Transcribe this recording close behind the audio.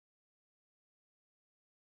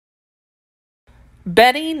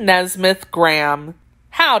Betty Nesmith Graham.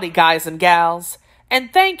 Howdy, guys and gals,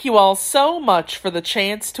 and thank you all so much for the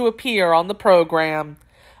chance to appear on the program.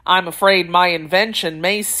 I'm afraid my invention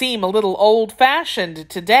may seem a little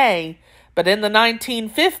old-fashioned today, but in the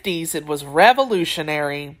 1950s it was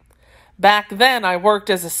revolutionary. Back then I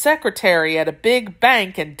worked as a secretary at a big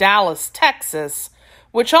bank in Dallas, Texas,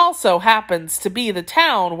 which also happens to be the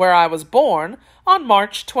town where I was born on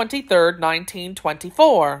March 23,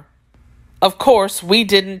 1924. Of course, we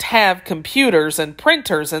didn't have computers and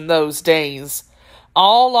printers in those days.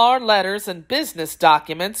 All our letters and business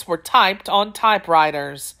documents were typed on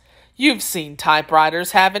typewriters. You've seen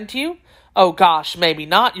typewriters, haven't you? Oh gosh, maybe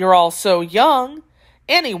not, you're all so young.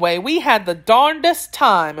 Anyway, we had the darndest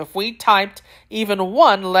time if we typed even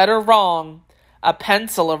one letter wrong. A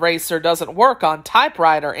pencil eraser doesn't work on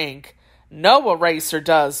typewriter ink. No eraser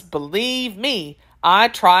does, believe me. I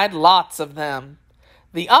tried lots of them.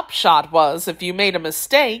 The upshot was, if you made a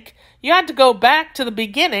mistake, you had to go back to the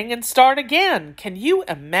beginning and start again. Can you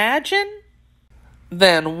imagine?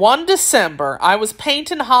 Then, one December, I was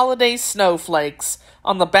painting holiday snowflakes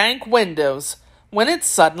on the bank windows when it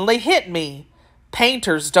suddenly hit me.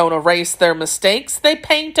 Painters don't erase their mistakes, they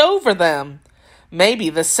paint over them. Maybe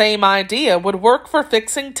the same idea would work for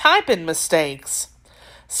fixing typing mistakes.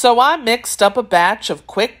 So I mixed up a batch of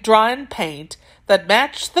quick-drying paint that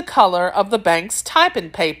matched the color of the bank's typing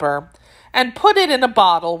paper and put it in a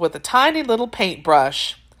bottle with a tiny little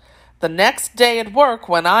paintbrush. The next day at work,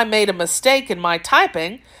 when I made a mistake in my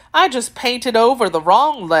typing, I just painted over the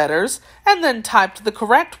wrong letters and then typed the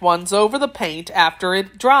correct ones over the paint after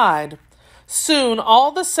it dried. Soon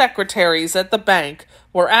all the secretaries at the bank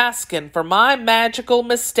were asking for my magical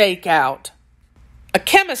mistake out. A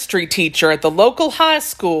chemistry teacher at the local high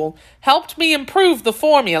school helped me improve the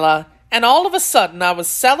formula, and all of a sudden I was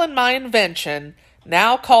selling my invention,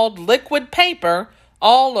 now called liquid paper,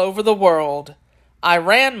 all over the world. I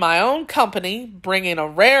ran my own company, bringing a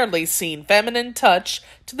rarely seen feminine touch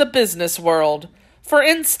to the business world. For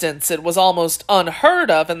instance, it was almost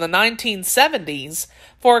unheard of in the 1970s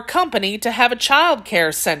for a company to have a child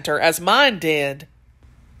care center as mine did.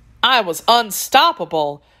 I was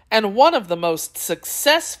unstoppable and one of the most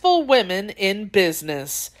successful women in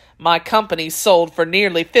business. My company sold for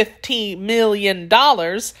nearly $15 million in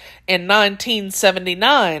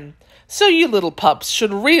 1979. So you little pups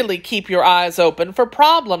should really keep your eyes open for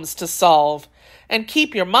problems to solve, and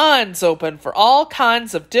keep your minds open for all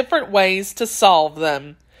kinds of different ways to solve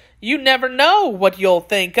them. You never know what you'll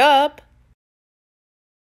think up.